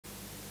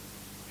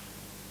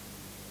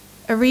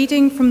A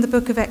reading from the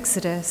book of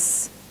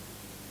Exodus.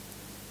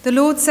 The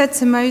Lord said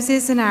to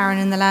Moses and Aaron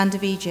in the land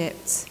of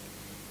Egypt,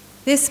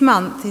 "This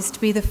month is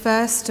to be the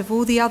first of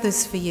all the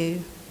others for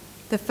you,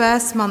 the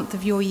first month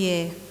of your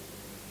year.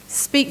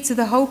 Speak to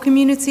the whole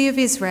community of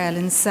Israel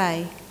and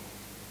say,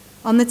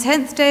 on the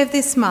 10th day of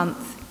this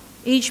month,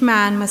 each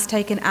man must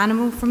take an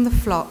animal from the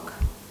flock,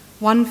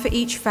 one for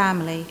each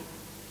family,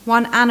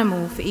 one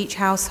animal for each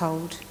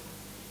household.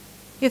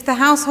 If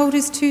the household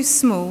is too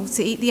small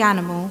to eat the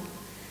animal,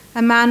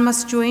 a man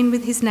must join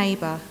with his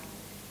neighbor,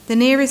 the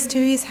nearest to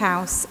his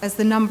house as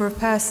the number of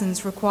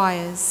persons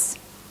requires.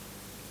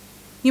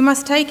 You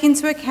must take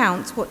into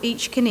account what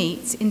each can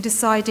eat in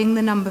deciding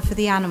the number for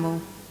the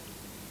animal.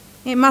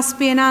 It must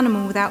be an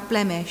animal without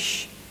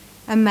blemish,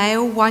 a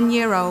male 1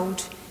 year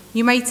old.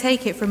 You may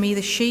take it from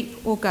either sheep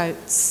or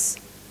goats.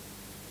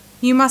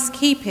 You must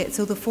keep it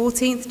till the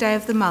 14th day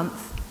of the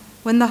month,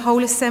 when the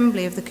whole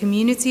assembly of the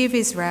community of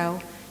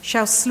Israel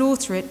shall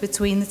slaughter it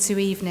between the 2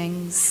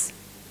 evenings.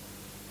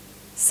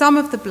 Some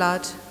of the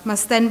blood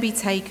must then be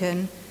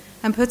taken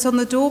and put on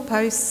the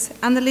doorposts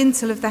and the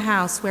lintel of the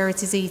house where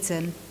it is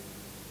eaten.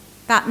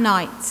 That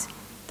night,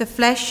 the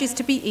flesh is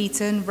to be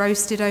eaten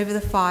roasted over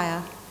the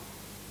fire.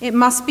 It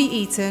must be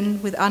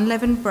eaten with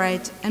unleavened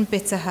bread and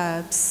bitter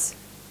herbs.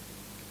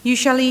 You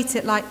shall eat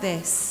it like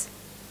this,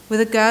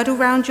 with a girdle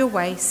round your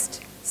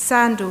waist,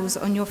 sandals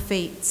on your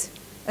feet,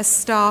 a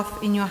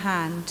staff in your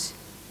hand.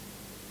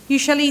 You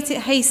shall eat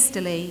it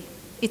hastily.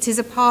 It is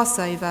a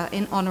Passover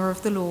in honor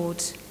of the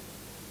Lord.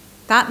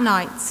 That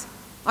night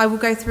I will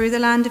go through the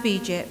land of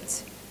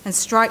Egypt and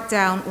strike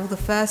down all the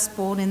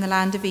firstborn in the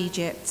land of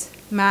Egypt,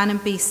 man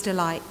and beast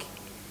alike,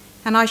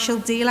 and I shall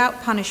deal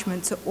out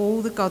punishment to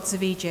all the gods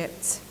of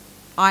Egypt.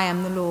 I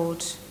am the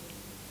Lord.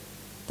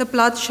 The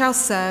blood shall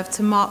serve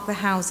to mark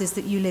the houses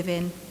that you live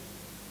in.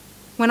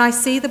 When I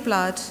see the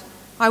blood,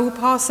 I will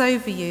pass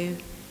over you,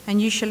 and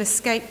you shall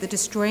escape the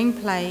destroying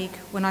plague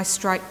when I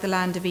strike the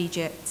land of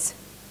Egypt.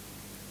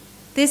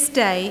 This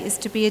day is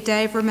to be a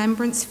day of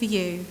remembrance for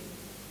you,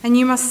 and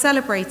you must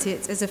celebrate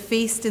it as a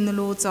feast in the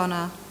Lord's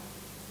honor.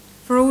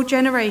 For all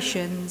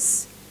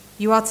generations,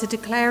 you are to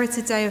declare it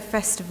a day of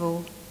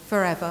festival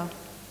forever."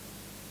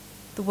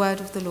 The word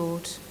of the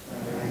Lord.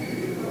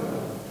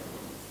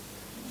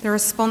 The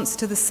response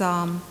to the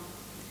psalm.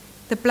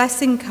 The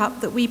blessing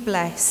cup that we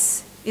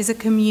bless is a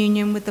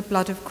communion with the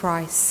blood of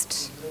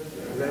Christ.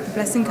 The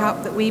blessing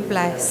cup that we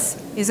bless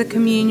is a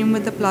communion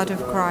with the blood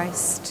of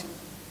Christ.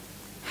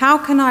 How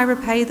can I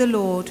repay the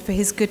Lord for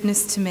his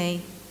goodness to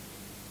me?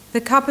 The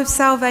cup of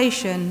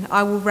salvation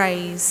I will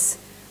raise.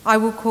 I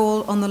will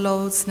call on the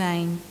Lord's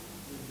name.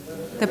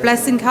 The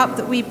blessing cup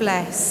that we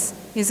bless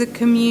is a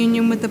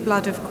communion with the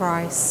blood of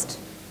Christ.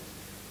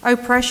 O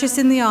precious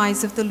in the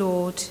eyes of the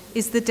Lord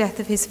is the death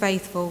of his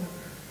faithful.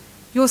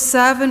 Your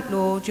servant,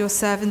 Lord, your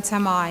servant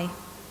am I.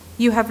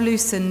 You have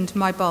loosened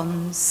my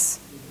bonds.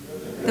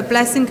 The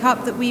blessing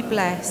cup that we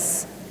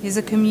bless is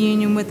a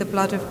communion with the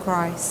blood of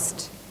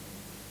Christ.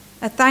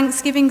 A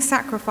thanksgiving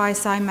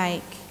sacrifice I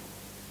make.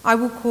 I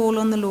will call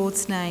on the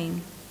Lord's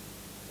name.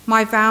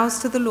 My vows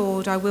to the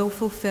Lord I will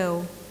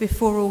fulfill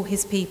before all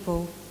his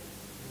people.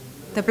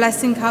 The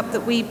blessing cup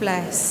that we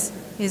bless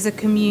is a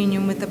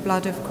communion with the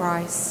blood of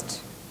Christ.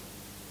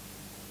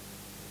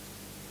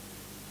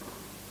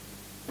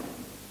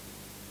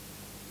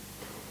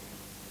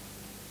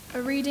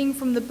 A reading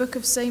from the book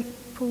of St.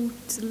 Paul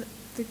to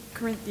the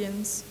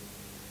Corinthians.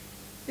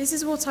 This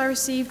is what I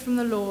received from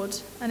the Lord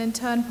and in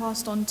turn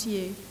passed on to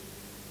you,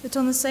 that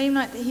on the same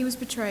night that he was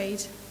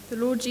betrayed, the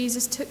Lord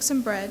Jesus took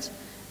some bread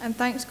and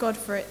thanked God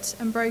for it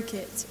and broke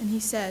it, and he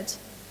said,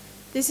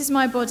 "This is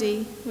my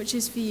body, which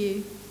is for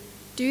you.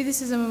 Do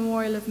this as a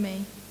memorial of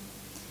me."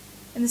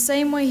 In the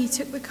same way he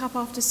took the cup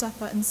after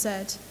supper and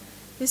said,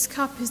 "This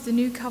cup is the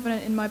new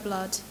covenant in my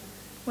blood.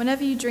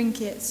 Whenever you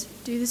drink it,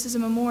 do this as a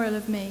memorial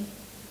of me.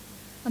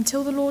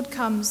 Until the Lord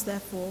comes,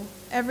 therefore,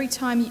 every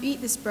time you eat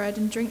this bread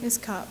and drink this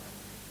cup,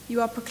 you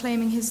are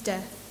proclaiming his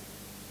death."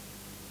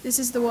 This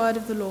is the word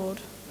of the Lord.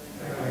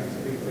 Thanks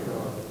be to God.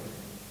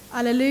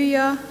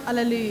 Alleluia,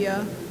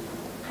 alleluia.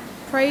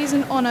 Praise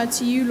and honor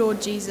to you,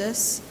 Lord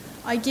Jesus.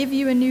 I give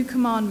you a new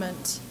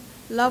commandment.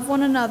 Love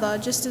one another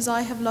just as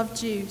I have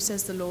loved you,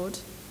 says the Lord.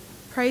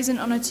 Praise and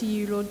honor to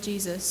you, Lord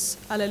Jesus.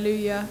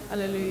 Alleluia,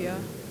 alleluia.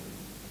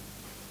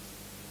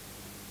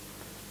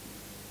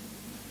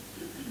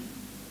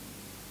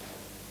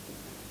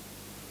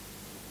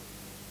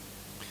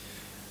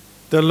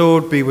 The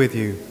Lord be with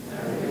you.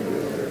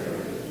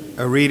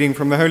 A reading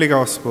from the Holy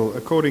Gospel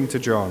according to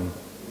John.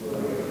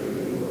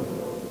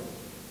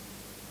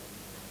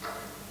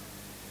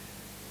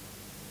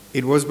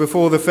 It was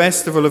before the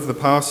festival of the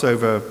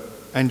Passover,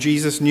 and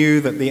Jesus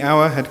knew that the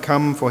hour had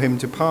come for him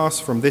to pass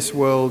from this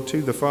world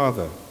to the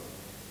Father.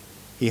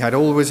 He had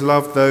always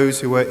loved those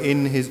who were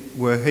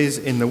his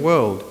in the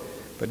world,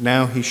 but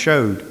now he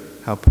showed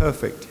how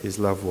perfect his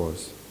love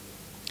was.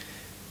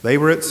 They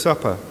were at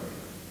supper,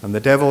 and the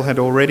devil had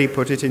already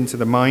put it into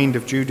the mind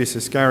of Judas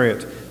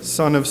Iscariot,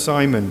 son of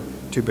Simon,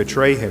 to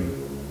betray him.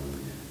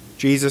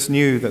 Jesus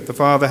knew that the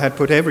Father had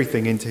put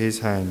everything into his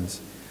hands,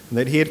 and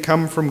that he had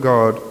come from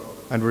God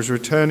and was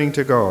returning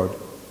to God.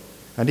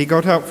 And he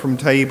got up from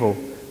table,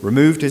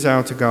 removed his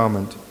outer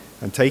garment,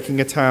 and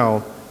taking a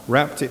towel,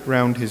 wrapped it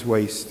round his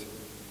waist.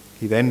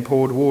 He then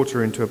poured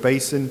water into a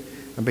basin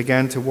and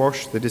began to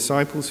wash the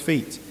disciples'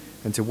 feet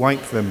and to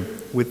wipe them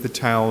with the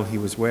towel he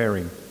was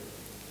wearing.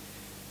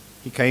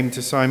 He came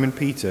to Simon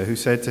Peter, who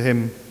said to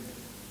him,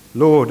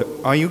 "Lord,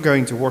 are you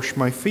going to wash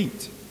my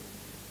feet?"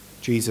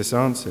 Jesus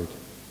answered,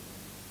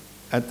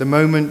 "At the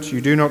moment you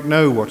do not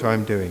know what I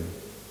am doing,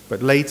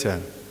 but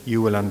later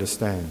you will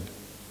understand."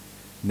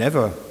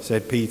 "Never,"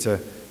 said Peter,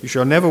 "you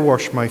shall never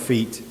wash my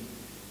feet."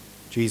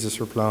 Jesus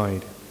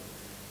replied,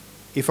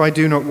 "If I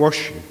do not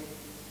wash you,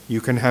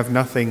 you can have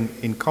nothing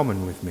in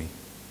common with me."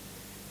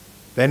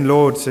 "Then,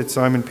 Lord," said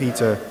Simon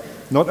Peter,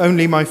 "not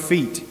only my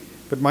feet,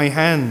 but my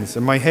hands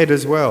and my head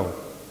as well."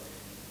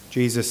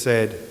 Jesus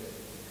said,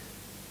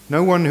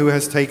 "No one who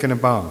has taken a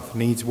bath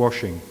needs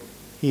washing.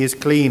 He is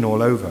clean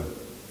all over.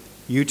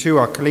 You too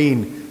are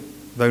clean,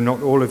 though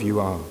not all of you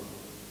are."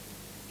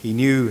 He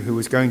knew who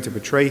was going to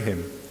betray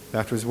him.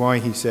 That was why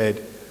he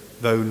said,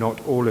 "Though not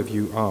all of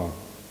you are."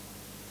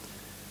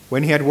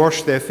 When he had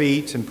washed their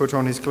feet and put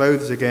on his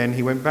clothes again,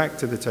 he went back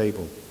to the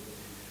table.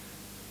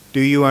 "Do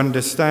you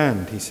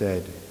understand," he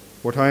said,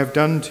 "what I have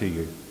done to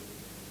you?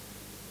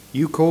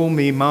 You call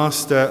me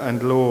Master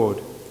and Lord,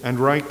 and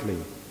rightly,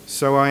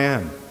 so I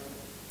am.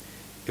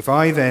 If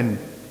I then,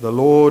 the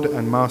Lord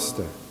and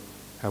Master,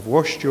 have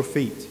washed your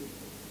feet,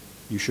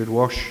 you should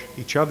wash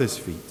each other's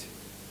feet.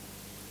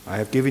 I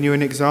have given you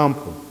an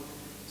example,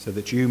 so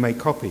that you may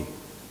copy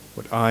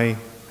what I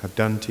have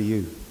done to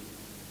you."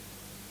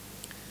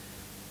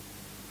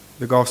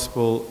 The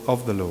Gospel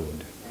of the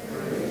Lord.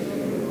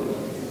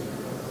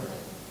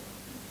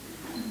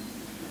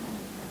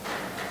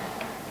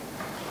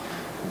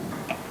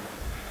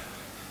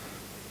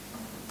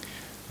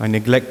 I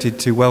neglected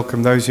to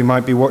welcome those who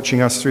might be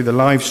watching us through the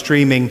live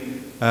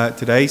streaming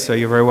today, so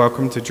you're very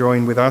welcome to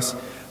join with us.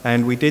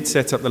 And we did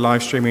set up the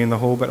live streaming in the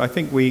hall, but I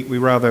think we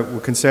rather were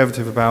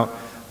conservative about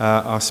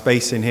our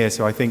space in here,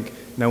 so I think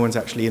no one's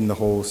actually in the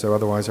hall, so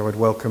otherwise I would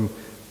welcome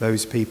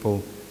those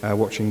people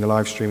watching the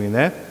live streaming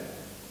there.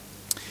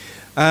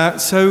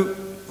 So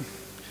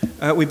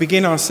we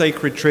begin our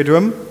sacred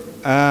Triduum,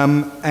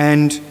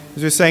 and as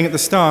we were saying at the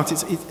start,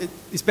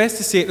 it's best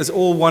to see it as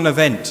all one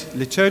event.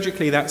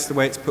 Liturgically, that's the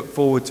way it's put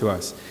forward to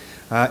us.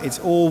 It's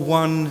all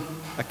one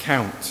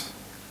account,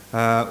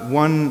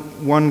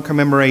 one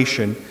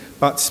commemoration,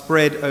 but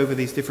spread over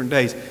these different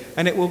days.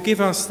 And it will give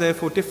us,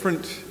 therefore,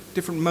 different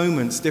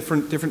moments,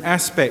 different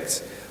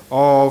aspects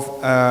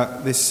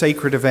of this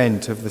sacred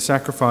event of the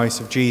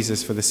sacrifice of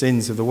Jesus for the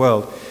sins of the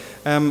world.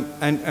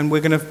 And we're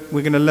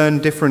going to learn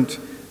different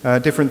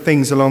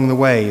things along the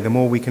way, the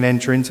more we can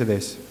enter into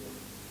this.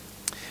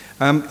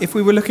 If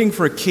we were looking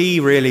for a key,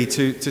 really,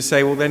 to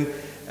say, well, then,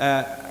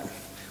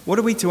 what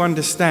are we to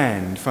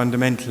understand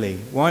fundamentally?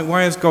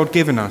 Why has God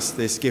given us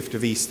this gift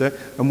of Easter,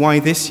 and why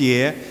this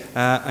year?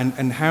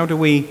 And how do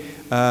we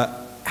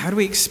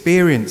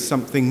experience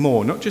something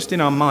more, not just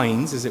in our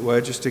minds, as it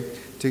were, just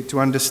to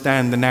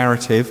understand the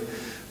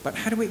narrative, but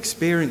how do we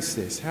experience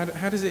this?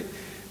 How does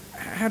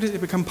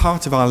it become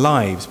part of our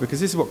lives?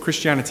 Because this is what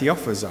Christianity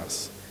offers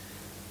us,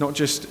 not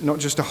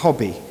just a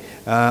hobby,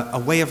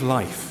 a way of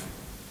life,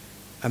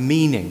 a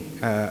meaning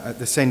at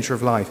the center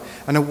of life,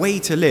 and a way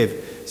to live.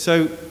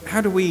 So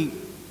how do we,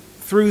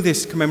 through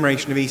this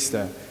commemoration of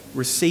Easter,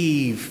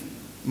 receive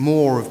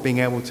more of being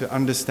able to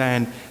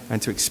understand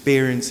and to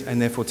experience and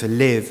therefore to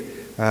live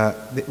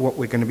what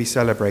we're going to be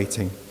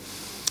celebrating?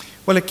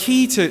 Well, a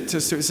key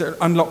to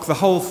unlock the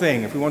whole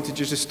thing, if we wanted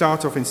to just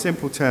start off in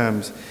simple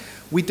terms,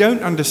 we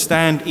don't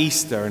understand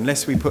Easter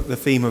unless we put the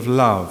theme of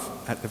love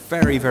at the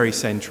very, very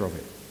center of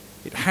it.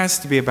 It has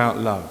to be about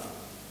love.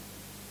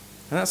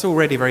 And that's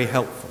already very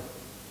helpful,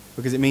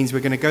 because it means we're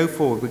going to go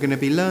forward, we're going to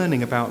be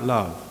learning about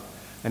love.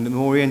 And the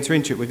more we enter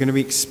into it, we're going to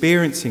be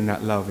experiencing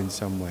that love in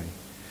some way.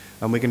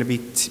 And we're going to be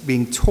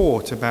being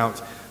taught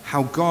about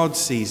how God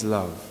sees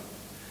love,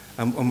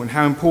 and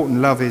how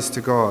important love is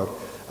to God,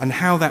 and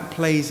how that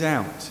plays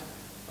out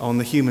on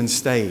the human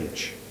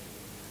stage,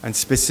 and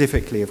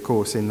specifically, of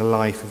course, in the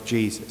life of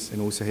Jesus,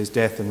 and also his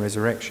death and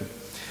resurrection.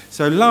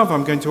 So love,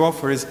 I'm going to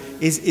offer,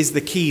 is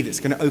the key that's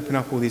going to open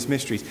up all these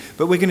mysteries.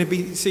 But we're going to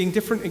be seeing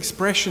different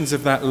expressions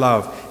of that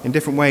love in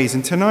different ways.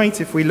 And tonight,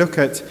 if we look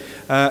at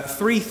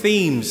three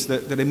themes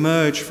that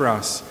emerge for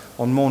us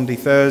on Maundy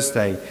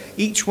Thursday,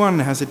 each one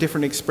has a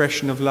different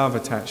expression of love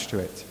attached to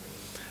it.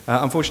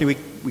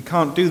 Unfortunately, we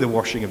can't do the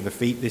washing of the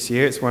feet this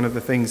year. It's one of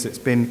the things that's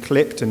been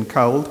clipped and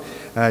culled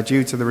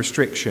due to the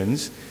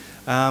restrictions.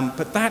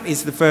 But that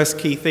is the first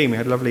key theme. We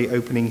had a lovely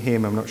opening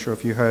hymn. I'm not sure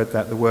if you heard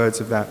that, the words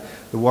of that,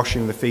 the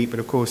washing of the feet, but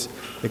of course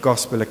the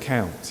gospel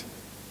account.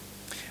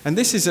 And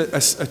this is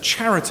a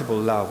charitable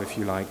love, if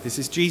you like. This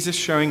is Jesus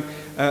showing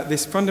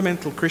this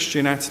fundamental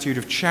Christian attitude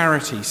of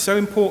charity, so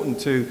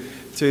important to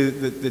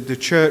the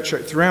church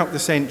throughout the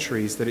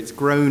centuries, that it's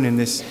grown in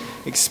this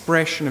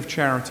expression of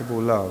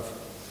charitable love.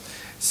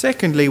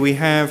 Secondly, we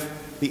have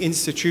the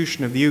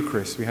institution of the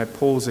Eucharist. We had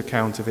Paul's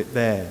account of it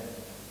there.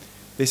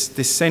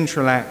 this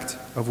central act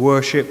of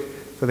worship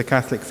for the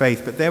Catholic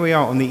faith. But there we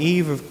are, on the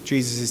eve of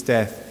Jesus'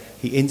 death,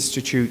 he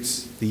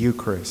institutes the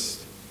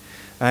Eucharist.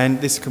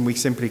 And this we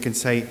simply can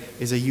say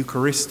is a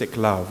Eucharistic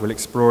love. We'll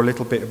explore a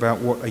little bit about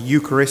what a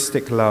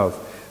Eucharistic love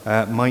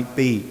might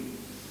be.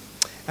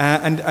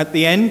 And at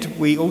the end,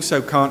 we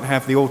also can't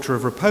have the altar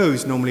of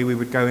repose. Normally we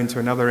would go into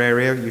another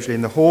area, usually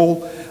in the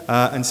hall,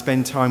 and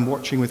spend time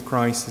watching with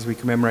Christ as we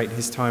commemorate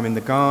his time in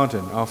the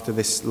garden after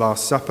this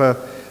Last Supper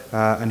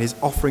and his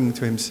offering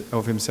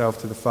of himself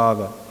to the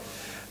Father.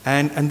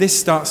 And this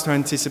starts to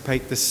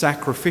anticipate the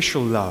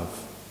sacrificial love,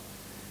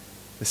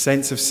 the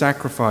sense of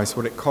sacrifice,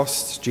 what it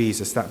costs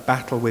Jesus, that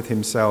battle with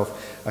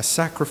himself, a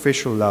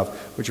sacrificial love,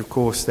 which of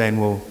course then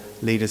will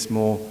lead us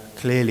more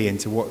clearly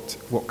into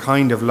what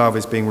kind of love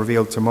is being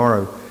revealed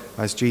tomorrow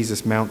as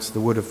Jesus mounts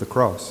the wood of the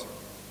cross.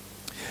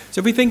 So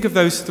if we think of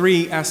those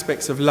three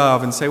aspects of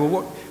love and say,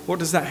 well, what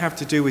does that have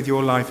to do with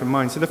your life and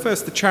mine? So the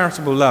first, the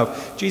charitable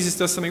love. Jesus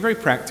does something very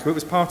practical. It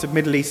was part of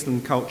Middle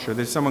Eastern culture.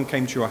 That someone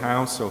came to your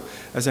house or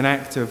as an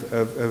act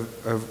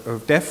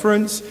of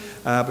deference,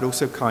 but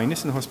also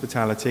kindness and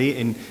hospitality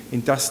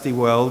in dusty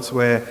worlds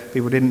where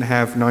people didn't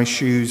have nice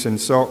shoes and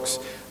socks.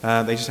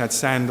 They just had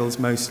sandals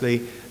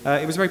mostly.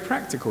 It was a very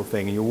practical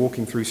thing. And you're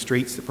walking through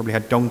streets that probably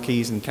had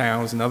donkeys and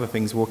cows and other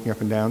things walking up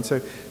and down.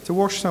 So to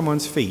wash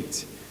someone's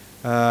feet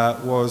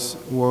was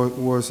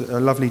a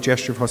lovely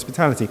gesture of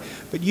hospitality,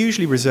 but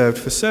usually reserved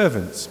for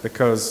servants,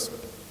 because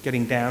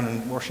getting down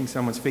and washing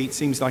someone's feet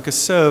seems like a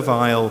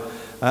servile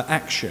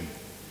action.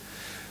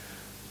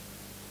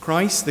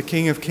 Christ, the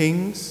King of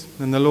Kings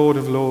and the Lord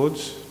of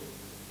Lords,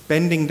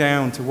 bending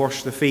down to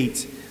wash the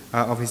feet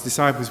of his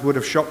disciples, would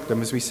have shocked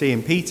them, as we see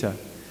in Peter.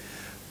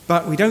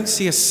 But we don't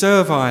see a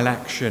servile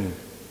action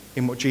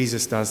in what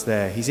Jesus does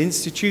there. He's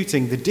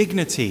instituting the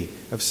dignity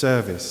of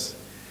service,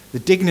 the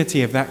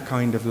dignity of that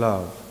kind of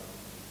love.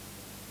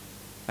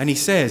 And he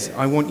says,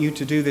 I want you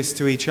to do this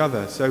to each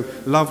other. So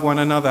love one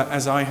another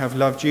as I have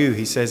loved you,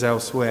 he says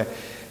elsewhere.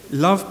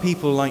 Love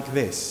people like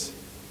this.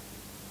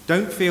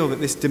 Don't feel that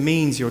this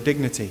demeans your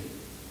dignity.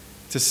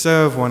 To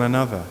serve one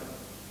another,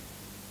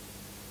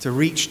 to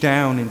reach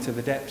down into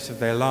the depths of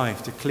their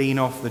life, to clean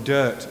off the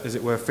dirt, as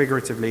it were,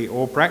 figuratively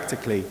or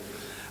practically.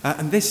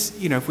 And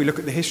this, if we look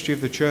at the history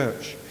of the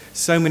church,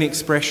 so many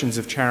expressions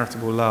of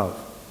charitable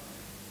love.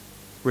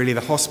 Really,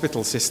 the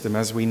hospital system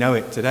as we know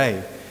it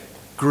today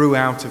grew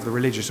out of the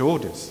religious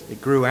orders.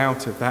 It grew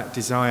out of that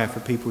desire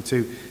for people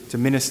to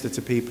minister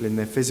to people in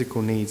their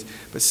physical needs.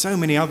 But so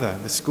many other,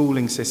 the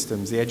schooling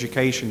systems, the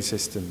education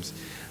systems,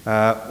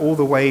 all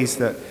the ways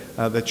that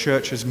the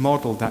church has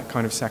modelled that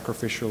kind of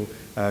sacrificial,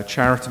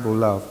 charitable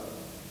love.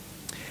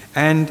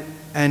 And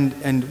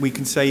we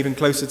can say even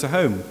closer to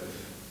home,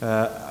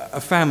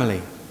 a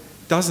family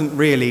doesn't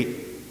really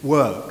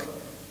work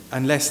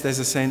unless there's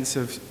a sense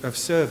of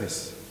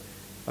service,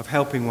 of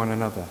helping one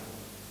another.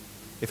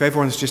 If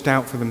everyone's just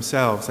out for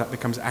themselves, that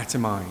becomes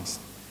atomized.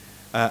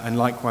 And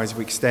likewise, if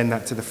we extend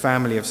that to the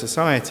family of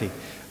society,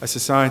 a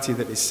society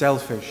that is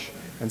selfish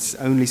and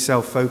only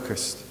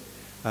self-focused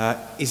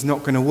is not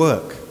going to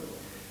work.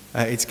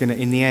 It's going to,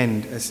 in the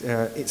end,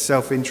 its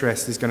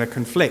self-interest is going to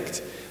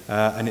conflict,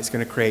 and it's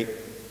going to create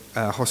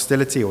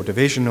hostility or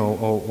division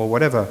or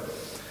whatever.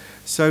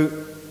 So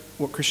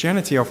what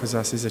Christianity offers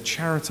us is a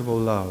charitable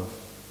love,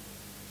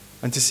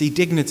 and to see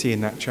dignity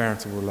in that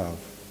charitable love,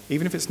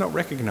 even if it's not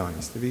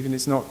recognized, even if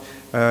it's not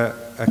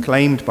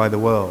acclaimed by the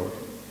world,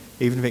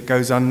 even if it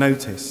goes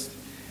unnoticed.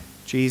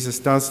 Jesus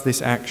does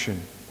this action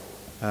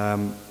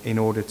in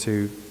order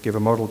to give a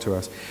model to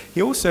us.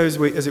 He also,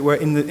 as it were,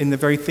 in the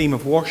very theme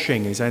of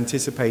washing, is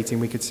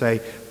anticipating, we could say,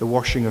 the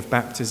washing of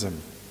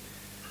baptism.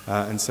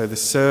 And so the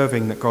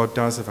serving that God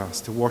does of us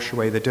to wash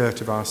away the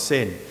dirt of our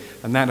sin.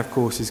 And that, of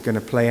course, is going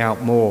to play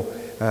out more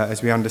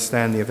as we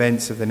understand the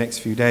events of the next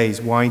few days,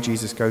 why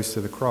Jesus goes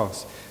to the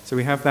cross. So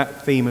we have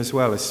that theme as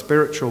well, a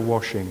spiritual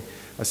washing,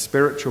 a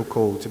spiritual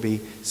call to be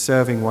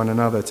serving one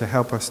another, to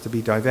help us to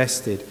be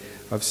divested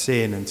of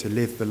sin and to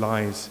live the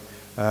lives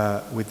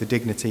with the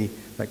dignity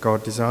that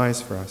God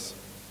desires for us.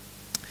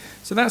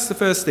 So that's the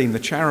first theme, the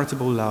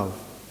charitable love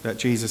that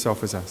Jesus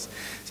offers us.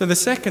 So the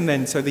second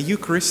then, the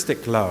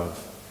Eucharistic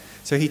love.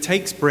 So he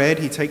takes bread,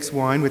 he takes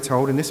wine, we're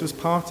told, and this was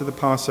part of the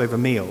Passover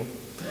meal.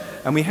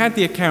 And we had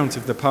the account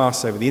of the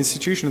Passover, the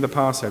institution of the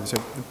Passover. So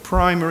the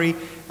primary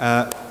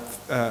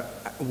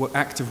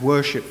act of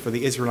worship for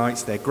the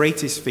Israelites, their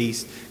greatest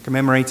feast,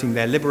 commemorating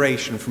their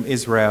liberation from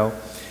Israel,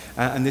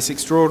 and this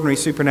extraordinary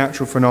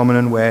supernatural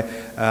phenomenon where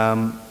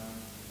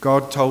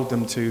God told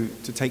them to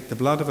take the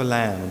blood of a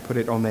lamb and put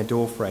it on their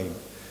doorframe,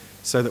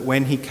 so that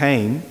when he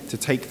came to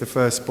take the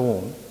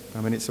firstborn,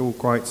 it's all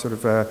quite sort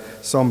of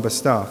somber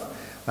stuff,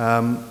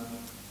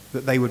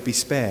 that they would be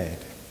spared.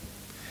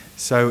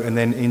 And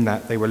then in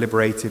that they were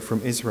liberated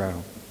from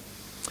Israel.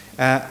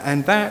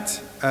 And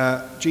that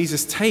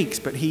Jesus takes,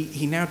 but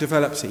he now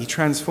develops it, he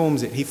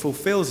transforms it, he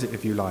fulfills it,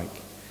 if you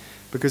like.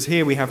 Because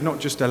here we have not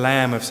just a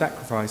lamb of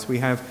sacrifice, we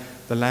have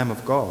the Lamb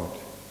of God.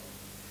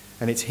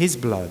 And it's his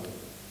blood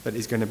that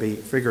is going to be,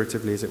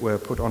 figuratively as it were,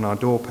 put on our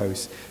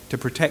doorposts to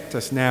protect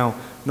us now,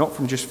 not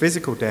from just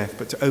physical death,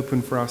 but to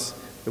open for us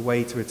the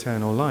way to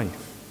eternal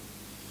life.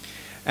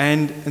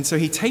 And so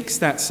he takes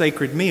that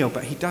sacred meal,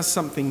 but he does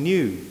something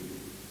new.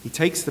 He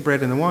takes the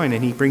bread and the wine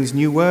and he brings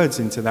new words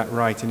into that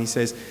rite, and he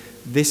says,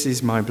 "This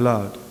is my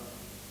blood.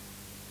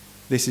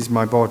 This is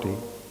my body."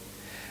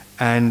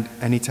 And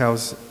he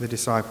tells the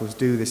disciples,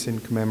 "Do this in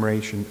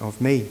commemoration of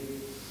me."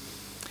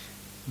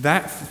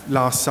 That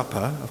Last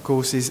Supper, of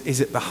course,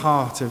 is at the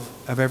heart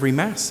of every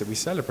Mass that we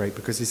celebrate,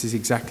 because this is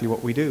exactly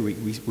what we do.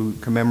 We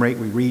commemorate,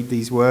 we read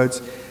these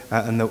words,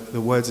 and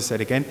the words are said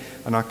again.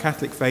 And our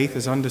Catholic faith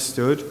has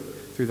understood,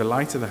 through the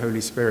light of the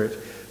Holy Spirit,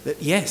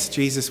 that yes,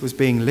 Jesus was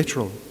being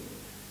literal.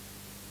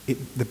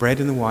 The bread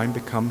and the wine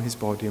become his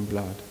body and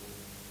blood.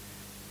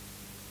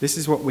 This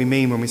is what we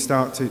mean when we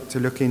start to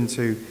look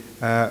into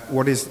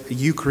what is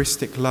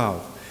Eucharistic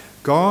love.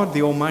 God,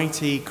 the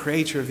Almighty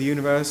Creator of the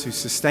universe, who's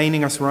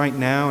sustaining us right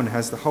now and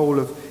has the whole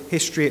of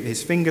history at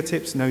his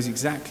fingertips, knows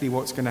exactly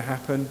what's going to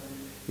happen,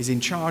 is in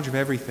charge of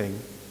everything,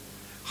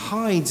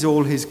 hides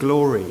all his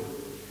glory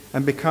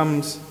and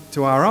becomes,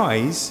 to our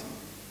eyes,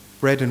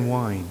 bread and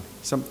wine,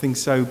 something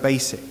so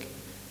basic.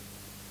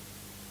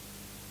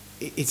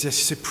 It's a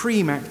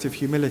supreme act of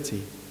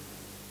humility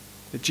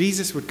that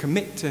Jesus would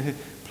commit to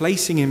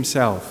placing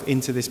himself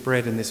into this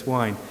bread and this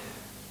wine,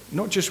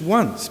 not just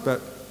once,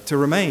 but to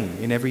remain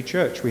in every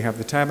church. We have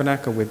the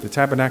tabernacle with the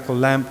tabernacle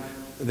lamp,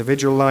 the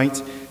vigil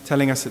light,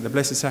 telling us that the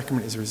Blessed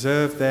Sacrament is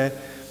reserved there.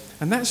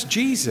 And that's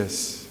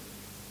Jesus.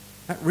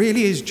 That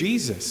really is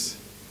Jesus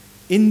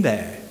in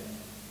there.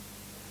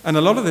 And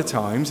a lot of the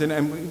times,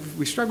 and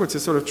we struggle to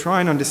sort of try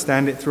and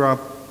understand it through our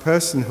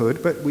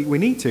personhood, but we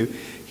need to.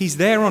 He's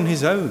there on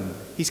his own.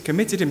 He's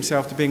committed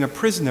himself to being a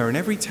prisoner in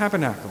every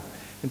tabernacle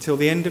until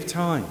the end of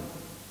time.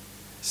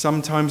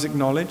 Sometimes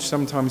acknowledged,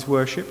 sometimes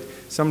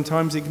worshipped,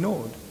 sometimes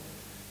ignored.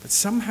 But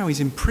somehow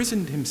he's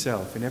imprisoned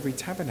himself in every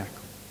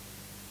tabernacle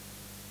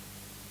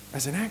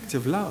as an act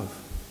of love.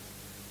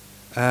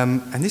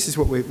 And this is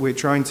what we're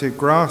trying to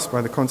grasp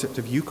by the concept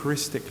of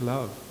Eucharistic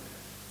love.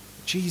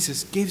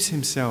 Jesus gives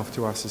himself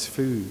to us as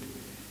food.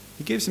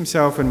 He gives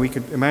himself, and we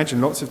could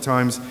imagine lots of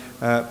times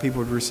people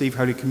would receive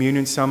Holy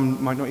Communion.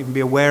 Some might not even be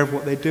aware of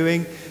what they're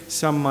doing.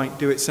 Some might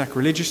do it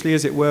sacrilegiously,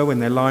 as it were, when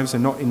their lives are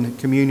not in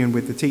communion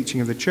with the teaching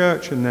of the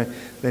church and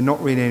they're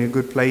not really in a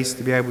good place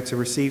to be able to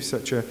receive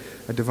such a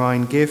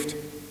divine gift.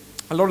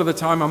 A lot of the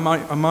time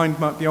our mind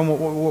might be on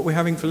what we're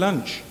having for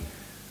lunch.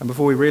 And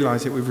before we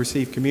realise it, we've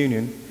received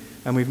communion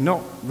and we've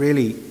not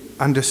really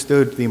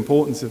understood the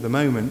importance of the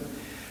moment.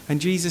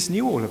 And Jesus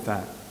knew all of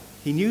that.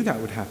 He knew that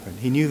would happen.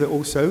 He knew that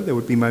also there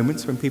would be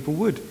moments when people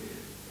would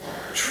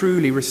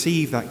truly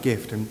receive that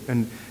gift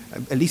and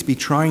at least be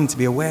trying to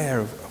be aware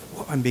of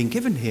what I'm being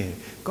given here.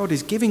 God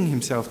is giving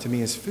himself to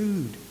me as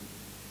food.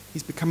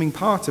 He's becoming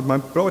part of my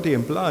body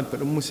and blood, but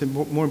almost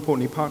more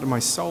importantly, part of my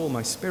soul,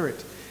 my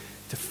spirit,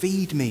 to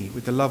feed me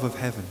with the love of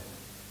heaven.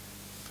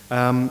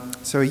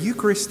 So a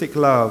Eucharistic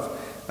love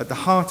at the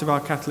heart of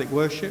our Catholic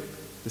worship,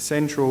 the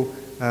central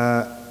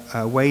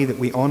way that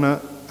we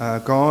honour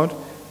God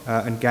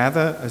and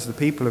gather as the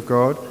people of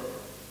God,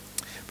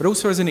 but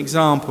also as an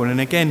example. And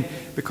again,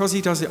 because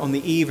he does it on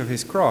the eve of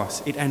his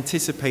cross, it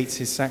anticipates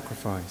his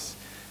sacrifice.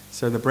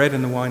 So the bread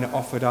and the wine are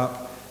offered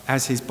up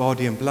as his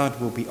body and blood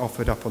will be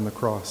offered up on the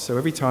cross. So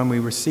every time we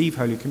receive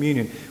Holy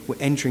Communion, we're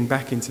entering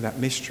back into that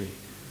mystery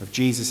of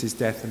Jesus'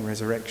 death and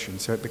resurrection.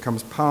 So it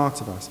becomes part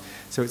of us.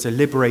 So it's a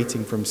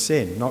liberating from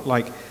sin, not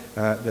like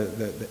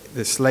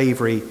the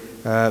slavery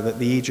that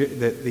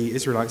the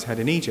Israelites had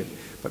in Egypt,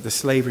 but the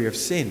slavery of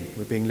sin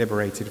we're being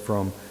liberated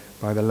from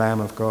by the Lamb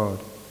of God.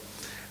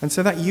 And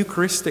so that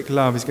Eucharistic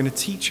love is going to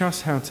teach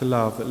us how to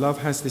love, that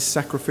love has this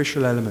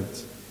sacrificial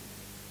element.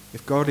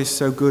 If God is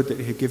so good that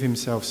he'll give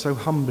himself so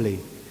humbly,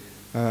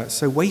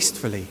 so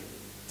wastefully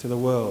to the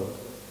world,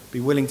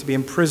 be willing to be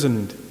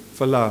imprisoned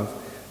for love,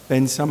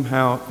 then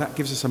somehow that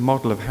gives us a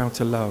model of how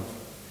to love,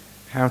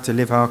 how to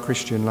live our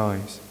Christian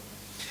lives.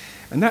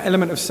 And that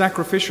element of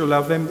sacrificial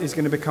love then is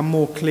going to become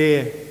more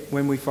clear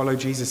when we follow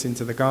Jesus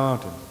into the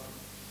garden.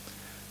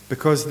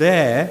 Because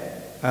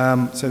there,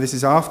 so this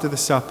is after the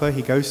supper,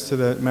 he goes to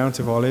the Mount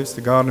of Olives,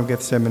 the Garden of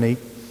Gethsemane,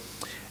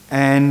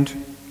 and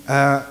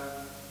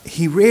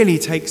he really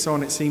takes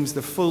on, it seems,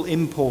 the full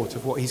import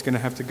of what he's going to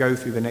have to go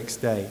through the next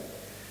day.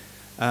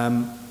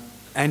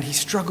 And he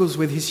struggles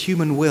with his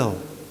human will,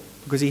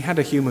 because he had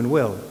a human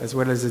will as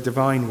well as a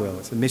divine will.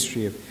 It's a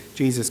mystery of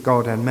Jesus,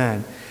 God and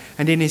man.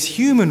 And in his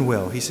human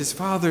will, he says,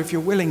 Father, if you're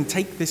willing,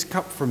 take this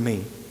cup from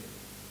me.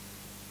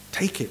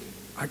 Take it.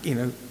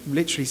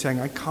 Literally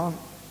saying, I can't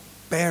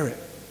bear it.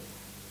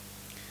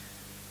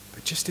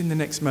 But just in the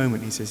next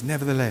moment, he says,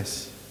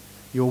 nevertheless,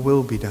 your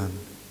will be done,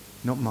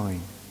 not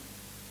mine.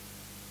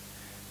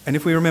 And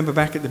if we remember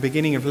back at the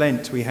beginning of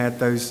Lent, we had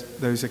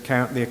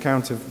the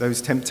account of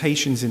those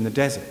temptations in the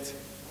desert.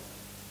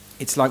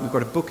 It's like we've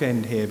got a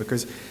bookend here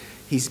because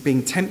he's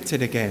being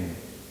tempted again.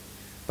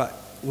 But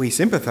we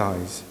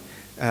sympathize.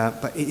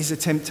 But it is a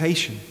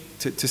temptation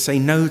to say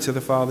no to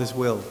the Father's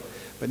will,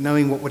 but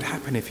knowing what would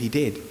happen if he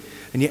did.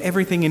 And yet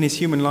everything in his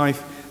human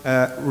life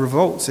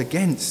revolts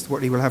against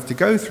what he will have to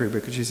go through,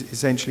 because it's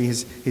essentially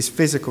his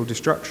physical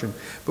destruction.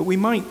 But we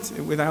might,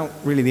 without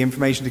really the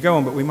information to go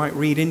on, but we might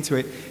read into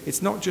it,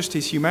 it's not just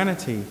his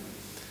humanity.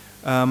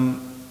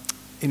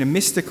 In a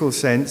mystical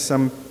sense,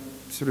 some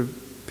sort of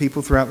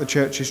people throughout the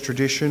church's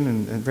tradition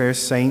and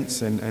various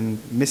saints and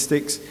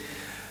mystics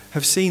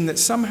have seen that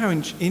somehow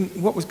in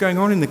what was going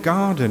on in the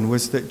garden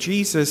was that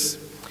Jesus,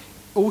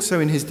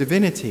 also in his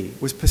divinity,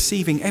 was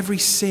perceiving every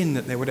sin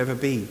that there would ever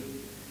be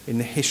in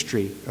the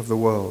history of the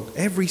world.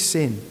 Every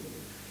sin.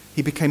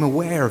 He became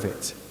aware of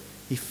it.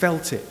 He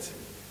felt it.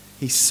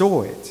 He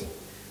saw it.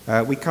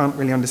 We can't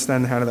really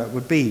understand how that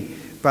would be,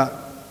 but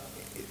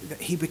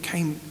he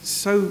became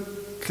so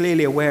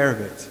clearly aware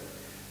of it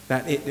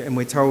and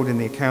we're told in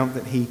the account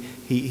that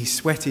he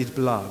sweated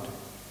blood,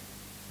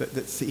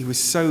 that he was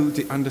so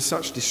under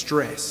such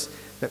distress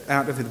that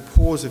out of the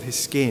pores of his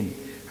skin,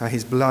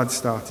 his blood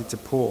started to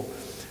pour.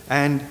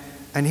 And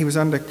he was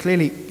under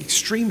clearly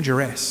extreme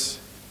duress,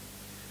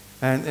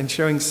 and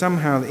showing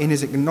somehow in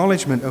his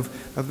acknowledgement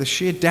of the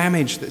sheer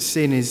damage that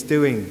sin is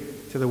doing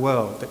to the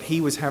world, that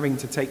he was having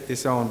to take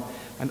this on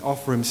and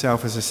offer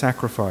himself as a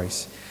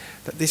sacrifice,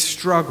 that this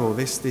struggle,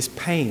 this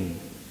pain,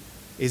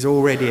 is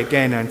already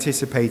again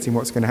anticipating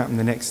what's going to happen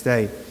the next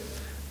day.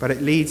 But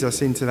it leads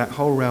us into that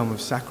whole realm of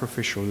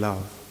sacrificial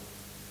love,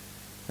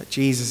 that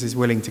Jesus is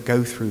willing to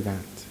go through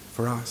that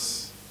for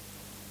us,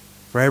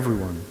 for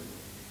everyone,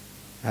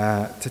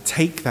 to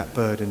take that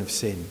burden of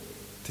sin,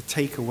 to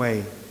take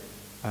away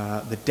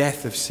the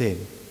death of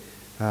sin,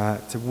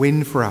 to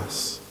win for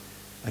us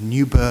a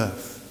new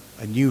birth,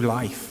 a new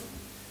life,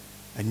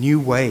 a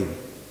new way,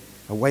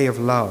 a way of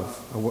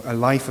love, a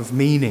life of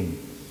meaning,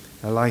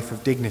 a life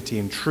of dignity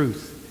and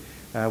truth,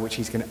 which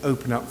he's going to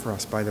open up for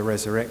us by the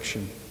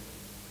resurrection.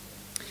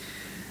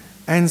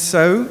 And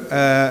so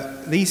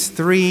these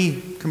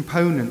three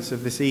components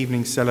of this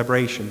evening's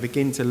celebration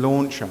begin to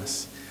launch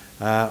us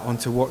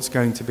onto what's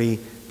going to be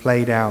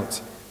played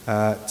out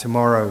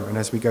tomorrow and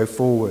as we go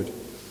forward.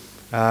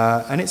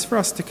 And it's for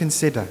us to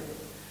consider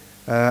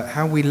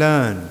how we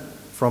learn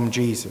from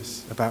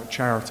Jesus about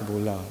charitable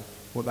love,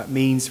 what that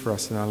means for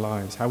us in our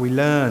lives, how we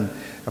learn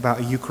about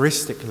a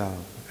Eucharistic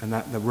love and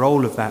the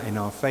role of that in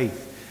our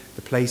faith,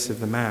 the place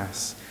of the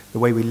Mass, the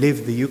way we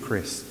live the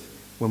Eucharist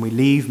when we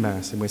leave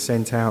Mass and we're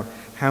sent out.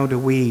 How do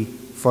we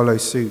follow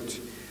suit?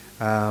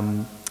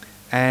 And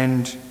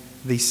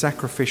the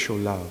sacrificial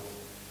love.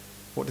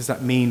 What does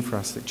that mean for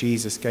us that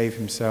Jesus gave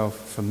himself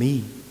for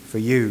me, for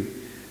you?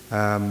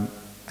 And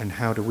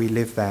how do we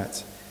live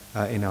that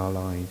in our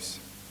lives?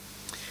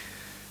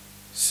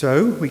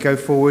 So we go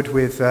forward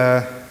with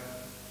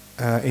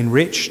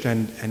enriched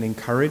and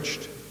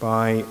encouraged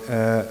by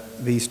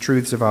these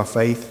truths of our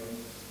faith.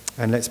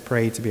 And let's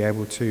pray to be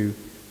able to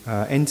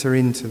enter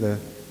into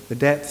the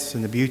depths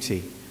and the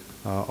beauty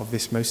of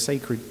this most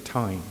sacred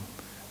time.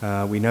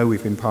 We know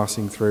we've been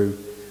passing through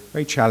a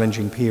very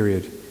challenging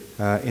period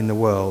in the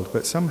world,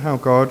 but somehow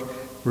God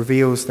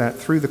reveals that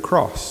through the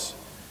cross,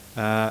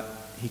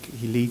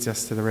 he leads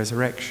us to the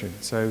resurrection.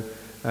 So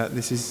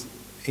this is,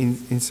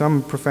 in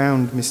some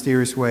profound,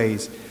 mysterious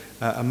ways,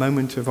 a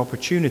moment of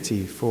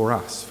opportunity for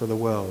us, for the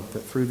world,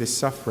 that through this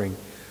suffering,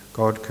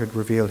 God could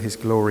reveal his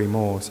glory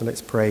more. So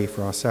let's pray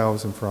for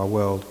ourselves and for our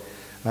world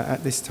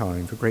at this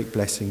time, for great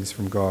blessings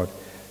from God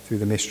through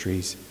the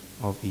mysteries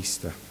of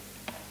Easter.